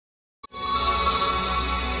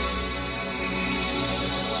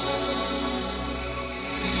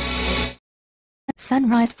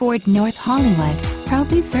Sunrise Ford North Hollywood,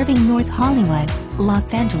 proudly serving North Hollywood,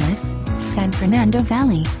 Los Angeles, San Fernando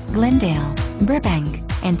Valley, Glendale, Burbank,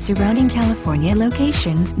 and surrounding California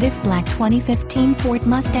locations. This black 2015 Ford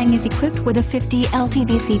Mustang is equipped with a 50L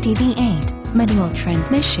Ti-VCT V8 manual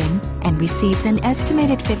transmission, and receives an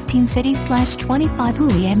estimated 15 city/25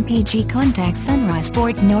 Hui mpg. Contact Sunrise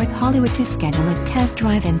Ford North Hollywood to schedule a test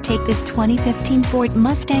drive and take this 2015 Ford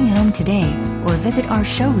Mustang home today, or visit our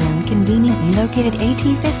showroom conveniently located at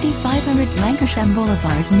 500 Lankershim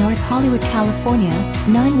Blvd, North Hollywood, California,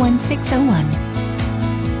 91601.